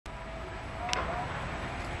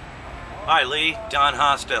Hi Lee, Don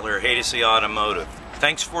Hostetler, Haydocy Automotive.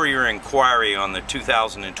 Thanks for your inquiry on the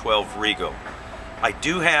 2012 Regal. I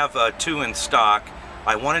do have two in stock.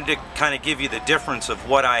 I wanted to kind of give you the difference of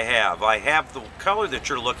what I have. I have the color that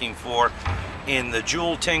you're looking for in the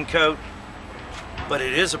jewel tin coat, but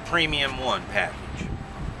it is a premium one package.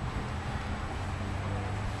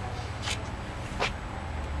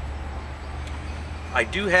 I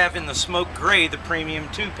do have in the smoke gray the premium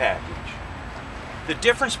 2 package. The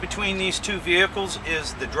difference between these two vehicles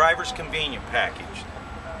is the driver's convenient package.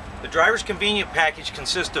 The driver's convenient package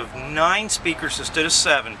consists of 9 speakers instead of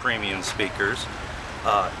 7 premium speakers,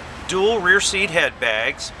 dual rear seat head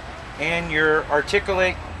bags, and your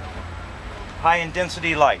Articulate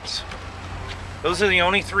high-intensity lights. Those are the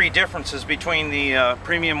only 3 differences between the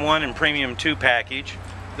premium 1 and premium 2 package.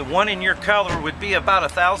 The one in your color would be about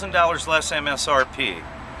 $1,000 less MSRP.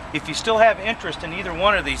 If you still have interest in either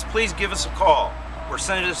one of these, please give us a call or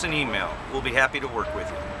send us an email. We'll be happy to work with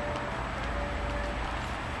you.